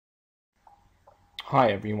Hi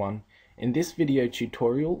everyone, in this video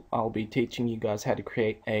tutorial I'll be teaching you guys how to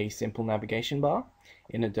create a simple navigation bar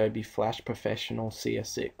in Adobe Flash Professional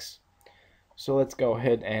CS6. So let's go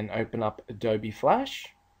ahead and open up Adobe Flash.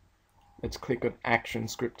 Let's click on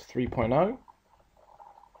ActionScript 3.0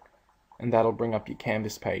 and that'll bring up your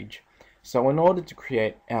canvas page. So in order to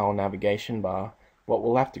create our navigation bar, what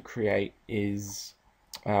we'll have to create is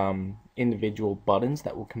individual buttons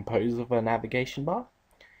that will compose of a navigation bar.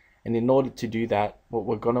 And in order to do that, what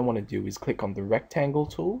we're going to want to do is click on the rectangle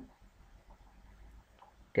tool,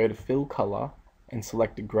 go to fill color and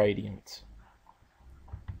select a gradient.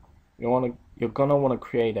 You're going to want to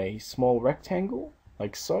create a small rectangle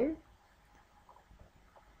like so.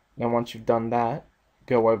 Now once you've done that,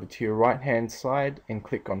 go over to your right hand side and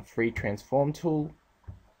click on free transform tool,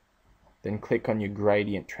 then click on your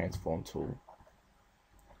gradient transform tool.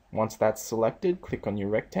 Once that's selected, click on your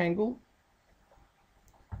rectangle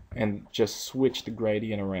and just switch the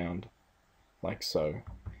gradient around like so,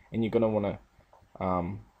 and you're going to want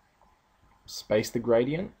to space the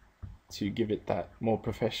gradient to give it that more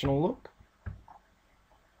professional look.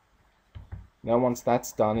 Now once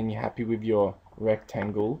that's done and you're happy with your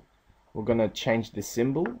rectangle, we're going to change the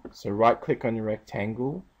symbol. So right click on your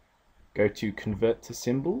rectangle, go to convert to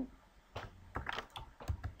symbol,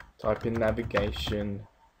 type in navigation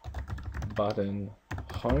button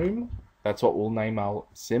home. That's what we'll name our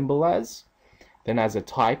symbol as. Then as a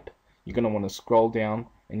type, you're going to want to scroll down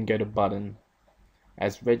and go to button.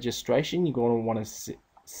 As registration, you're going to want to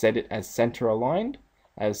set it as center aligned,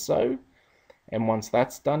 as so. And once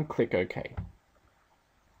that's done, click OK.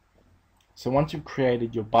 So once you've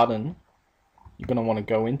created your button, you're going to want to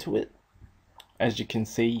go into it. As you can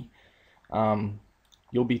see,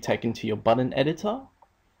 you'll be taken to your button editor.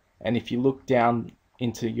 And if you look down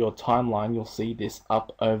into your timeline, you'll see this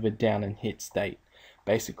up, over, down and hit state.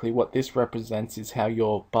 Basically what this represents is how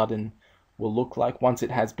your button will look like once it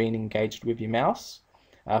has been engaged with your mouse.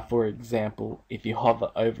 For example, if you hover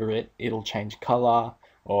over it, it'll change color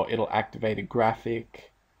or it'll activate a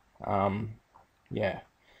graphic. Yeah.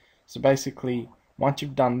 So basically once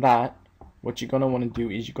you've done that, what you're going to want to do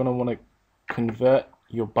is you're going to want to convert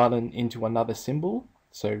your button into another symbol.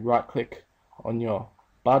 So right click on your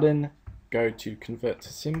button, go to convert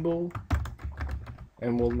to symbol,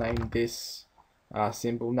 and we'll name this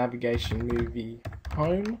symbol navigation movie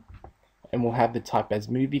home, and we'll have the type as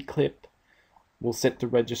movie clip. We'll set the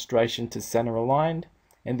registration to center aligned,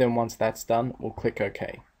 and then once that's done, we'll click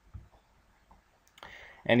OK.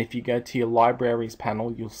 And if you go to your libraries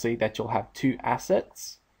panel, you'll see that you'll have two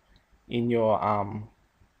assets in your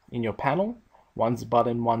panel. One's a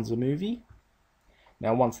button, one's a movie.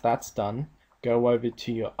 Now once that's done, go over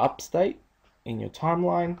to your up state in your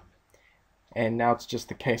timeline, and now it's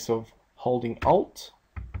just a case of holding Alt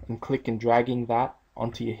and click and dragging that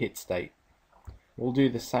onto your hit state. We'll do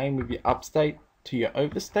the same with your up state to your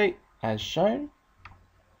over state as shown.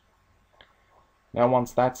 Now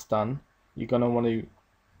once that's done, you're going to want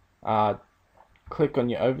to click on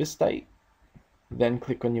your over state, then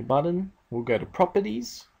click on your button. We'll go to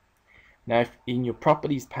properties. Now if in your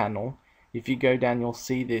properties panel, if you go down, you'll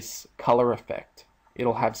see this color effect.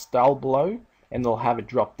 It'll have style below and it'll have a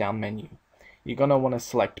drop down menu. You're going to want to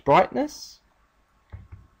select brightness,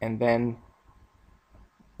 and then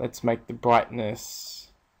let's make the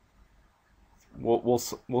brightness,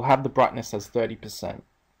 we'll have the brightness as 30%.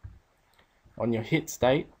 On your hit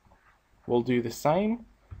state, we'll do the same.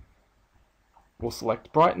 We'll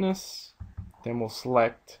select brightness, then we'll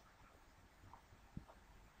select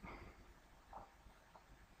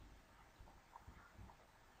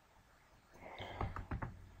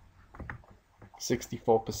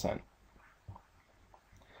 64%.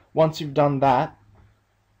 Once you've done that,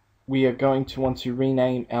 we are going to want to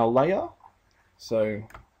rename our layer. So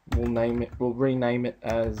we'll rename it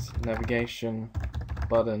as navigation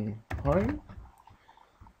button home.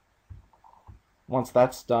 Once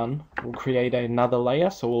that's done, we'll create another layer.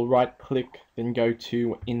 So we'll right click, then go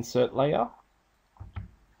to insert layer.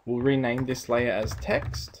 We'll rename this layer as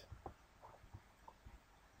text.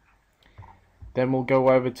 Then we'll go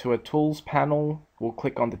over to a tools panel, we'll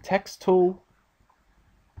click on the text tool,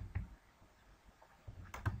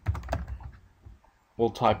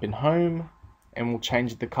 we'll type in home, and we'll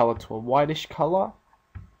change the color to a whitish color.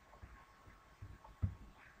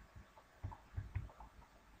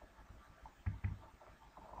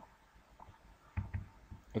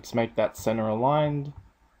 Let's make that center aligned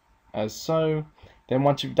as so. Then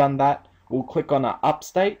once you've done that, we'll click on our up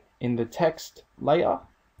state in the text layer.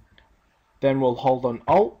 Then we'll hold on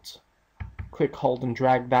Alt, click, hold and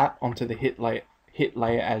drag that onto the hit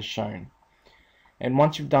layer as shown. And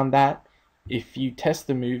once you've done that, if you test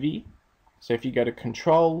the movie, so if you go to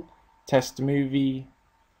Control, Test Movie,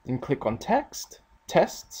 and click on Test,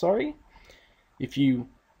 if you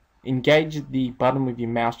engage the button with your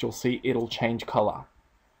mouse, you'll see it'll change color,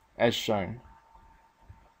 as shown.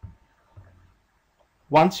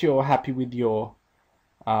 Once you're happy with your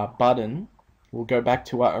button, we'll go back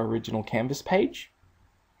to our original canvas page,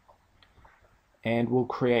 and we'll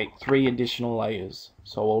create 3 additional layers.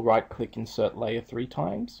 So I'll right click, insert layer 3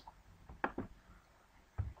 times.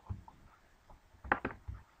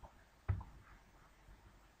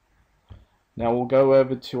 Now we'll go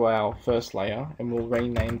over to our first layer and we'll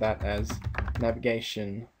rename that as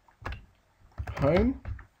Navigation Home.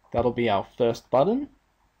 That'll be our first button.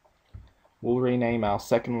 We'll rename our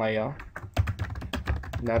second layer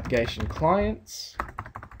Navigation Clients.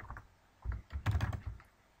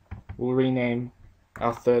 We'll rename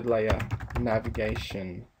our third layer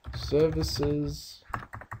Navigation Services.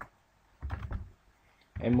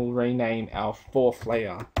 And we'll rename our fourth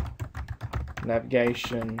layer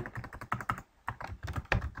Navigation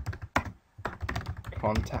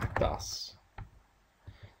Contact Us.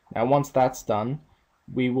 Now once that's done,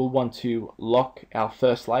 we will want to lock our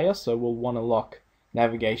first layer, so we'll want to lock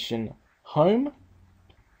Navigation Home,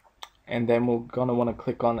 and then we're going to want to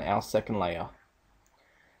click on our second layer.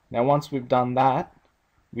 Now once we've done that,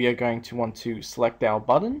 we are going to want to select our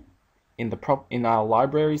button in our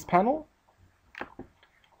Libraries panel,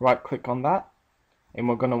 right click on that, and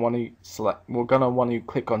we're going to want to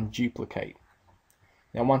click on Duplicate.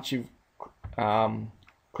 Now once you've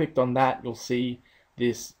clicked on that, you'll see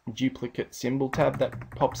this duplicate symbol tab that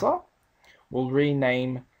pops up. We'll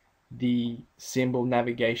rename the symbol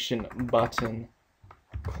Navigation Button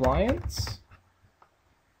Clients.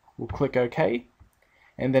 We'll click OK,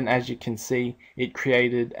 and then as you can see, it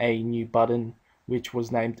created a new button which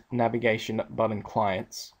was named Navigation Button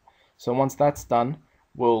Clients. So once that's done,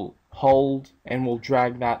 we'll hold and we'll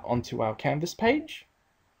drag that onto our canvas page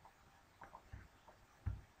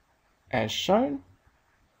as shown.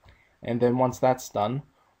 And then once that's done,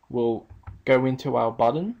 we'll go into our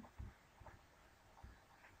button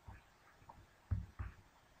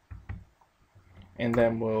and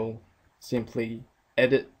then we'll simply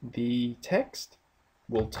edit the text.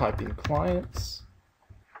 We'll type in clients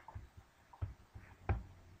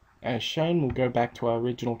as shown. We'll go back to our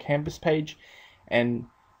original canvas page, and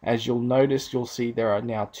as you'll notice, you'll see there are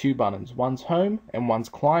now 2 buttons. One's home and one's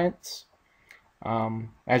clients.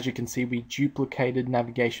 As you can see, we duplicated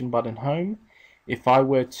Navigation Button Home. If I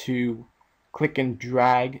were to click and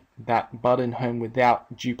drag that button home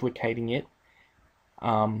without duplicating it,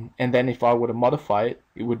 and then if I were to modify it,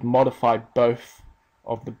 it would modify both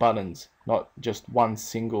of the buttons, not just one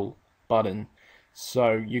single button.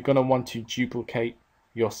 So you're going to want to duplicate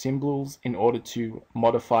your symbols in order to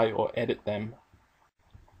modify or edit them.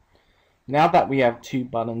 Now that we have 2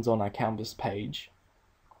 buttons on our canvas page,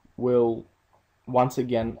 we'll once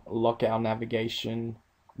again lock our navigation.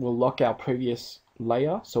 We'll lock our previous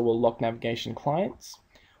layer, so we'll lock Navigation Clients.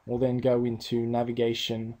 We'll then go into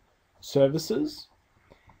Navigation Services,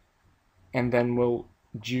 and then we'll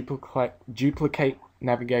duplicate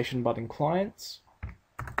Navigation Button Clients.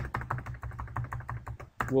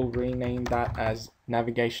 We'll rename that as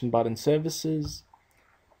Navigation Button Services,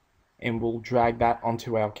 and we'll drag that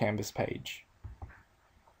onto our canvas page.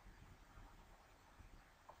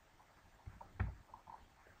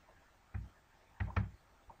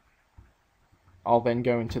 I'll then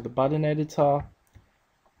go into the button editor,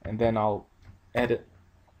 and then I'll edit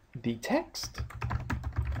the text.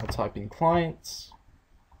 I'll type in clients.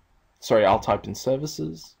 Sorry, I'll type in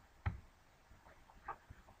services.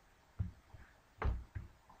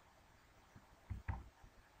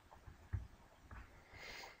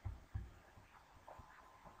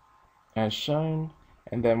 As shown,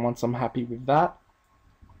 and then once I'm happy with that,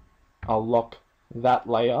 I'll lock that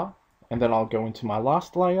layer, and then I'll go into my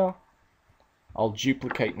last layer. I'll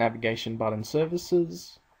duplicate Navigation Button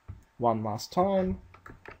Services one last time.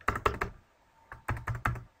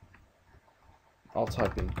 I'll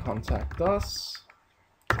type in Contact Us,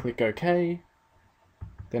 click OK,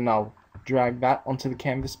 then I'll drag that onto the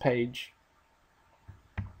canvas page.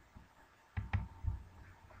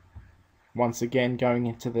 Once again, going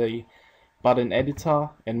into the button editor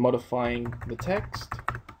and modifying the text.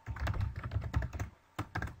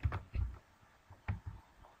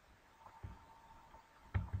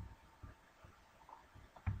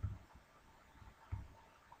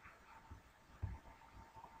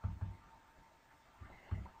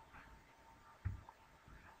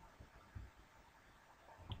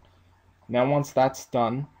 Now once that's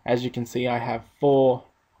done, as you can see, I have 4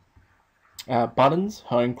 buttons,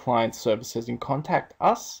 home, client, services, and contact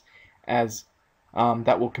us, as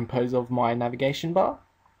that will compose of my navigation bar.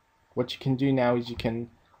 What you can do now is you can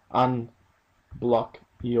unblock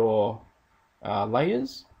your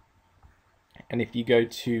layers, and if you go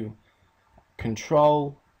to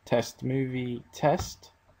Control, Test Movie,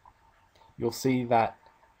 Test, you'll see that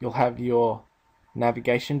you'll have your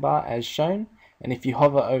navigation bar as shown, and if you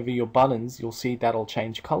hover over your buttons, you'll see that'll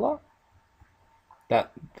change color.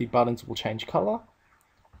 That the buttons will change color.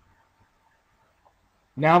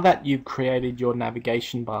 Now that you've created your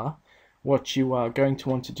navigation bar, what you are going to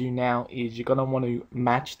want to do now is you're going to want to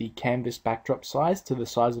match the canvas backdrop size to the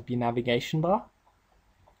size of your navigation bar.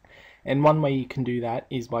 And one way you can do that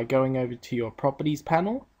is by going over to your properties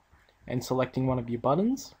panel and selecting one of your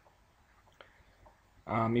buttons.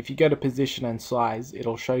 If you go to position and size,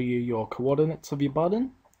 it'll show you your coordinates of your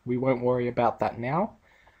button. We won't worry about that now.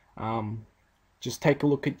 Just take a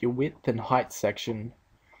look at your width and height section.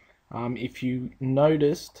 If you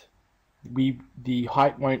noticed, the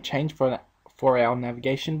height won't change for our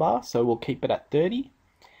navigation bar, so we'll keep it at 30.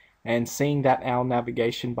 And seeing that our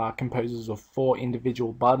navigation bar composes of 4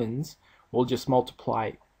 individual buttons, we'll just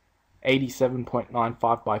multiply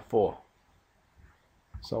 87.95 by 4.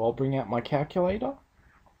 So I'll bring out my calculator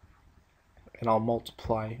and I'll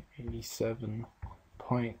multiply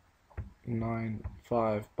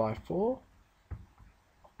 87.95 by 4,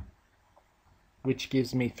 which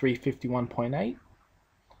gives me 351.8.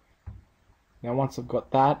 Now once I've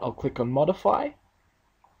got that, I'll click on Modify,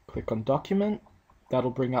 click on Document.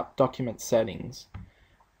 That'll bring up Document Settings.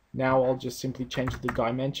 Now I'll just simply change the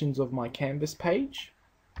dimensions of my canvas page,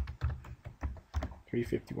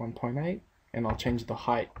 351.8, and I'll change the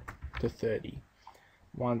height to 30.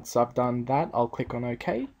 Once I've done that, I'll click on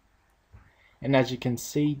OK. And as you can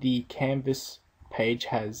see, the canvas page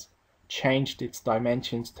has changed its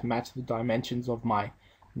dimensions to match the dimensions of my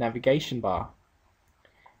navigation bar.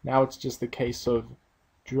 Now it's just a case of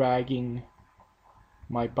dragging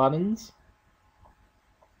my buttons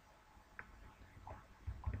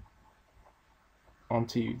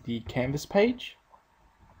onto the canvas page,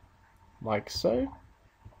 like so.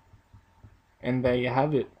 And there you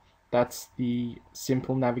have it. That's the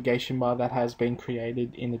simple navigation bar that has been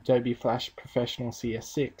created in Adobe Flash Professional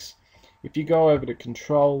CS6. If you go over to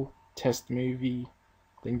Control, Test Movie,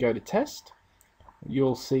 then go to Test,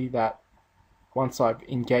 you'll see that once I've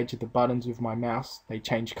engaged the buttons with my mouse, they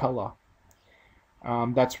change color.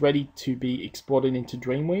 That's ready to be exported into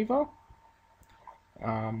Dreamweaver.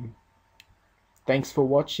 Thanks for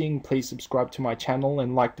watching. Please subscribe to my channel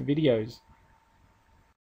and like the videos.